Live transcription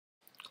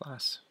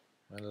class,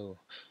 my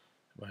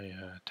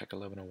Tech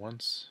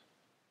 1101s.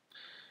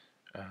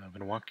 I'm going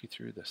to walk you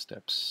through the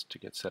steps to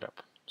get set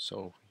up.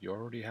 So you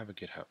already have a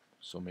GitHub,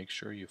 so make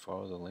sure you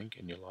follow the link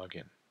and you log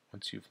in.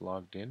 Once you've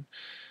logged in,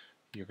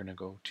 you're going to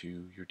go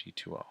to your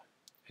D2L,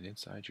 and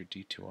inside your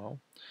D2L,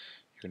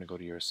 you're going to go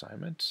to your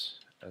assignment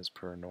as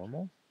per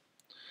normal,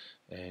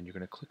 and you're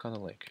going to click on the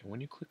link. And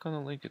when you click on the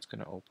link, it's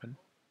going to open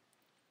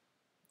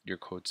your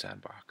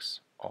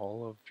CodeSandbox.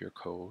 All of your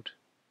code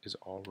is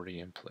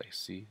already in place.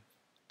 See,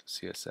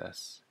 the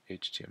CSS,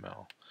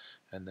 HTML,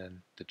 and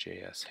then the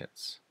JS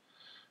hints.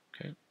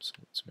 Okay, so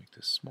let's make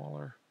this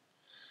smaller,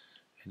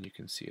 and you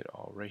can see it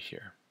all right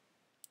here.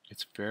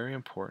 It's very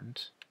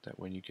important that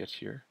when you get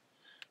here,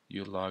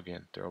 you log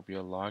in. There will be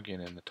a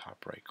login in the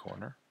top right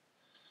corner.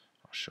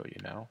 I'll show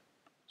you now.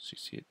 So you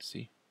see it,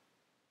 see?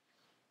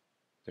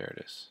 There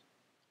it is,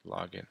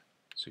 login.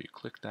 So you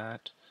click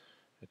that,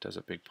 it does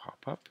a big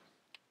pop-up.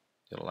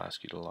 It'll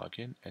ask you to log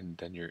in, and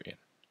then you're in,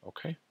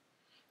 okay?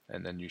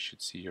 And then you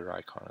should see your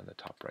icon in the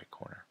top right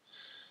corner.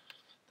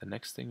 The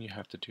next thing you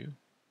have to do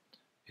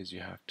is you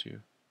have to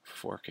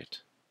fork it.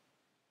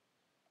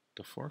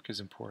 The fork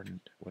is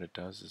important. What it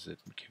does is it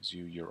gives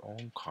you your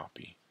own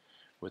copy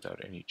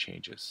without any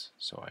changes.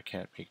 So I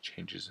can't make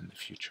changes in the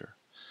future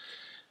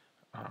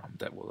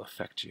that will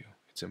affect you.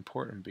 It's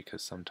important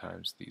because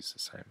sometimes these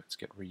assignments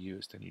get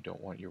reused and you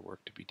don't want your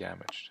work to be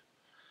damaged.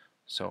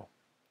 So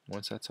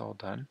once that's all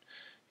done,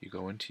 you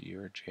go into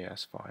your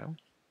JS file.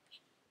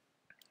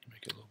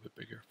 Make it a little bit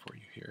bigger for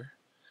you here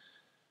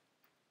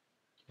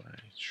by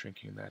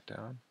shrinking that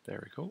down.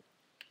 There we go.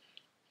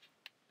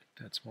 Make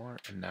that smaller,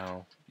 and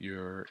now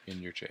you're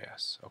in your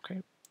JS,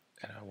 okay?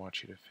 And I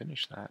want you to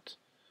finish that,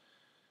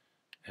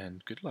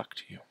 and good luck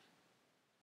to you.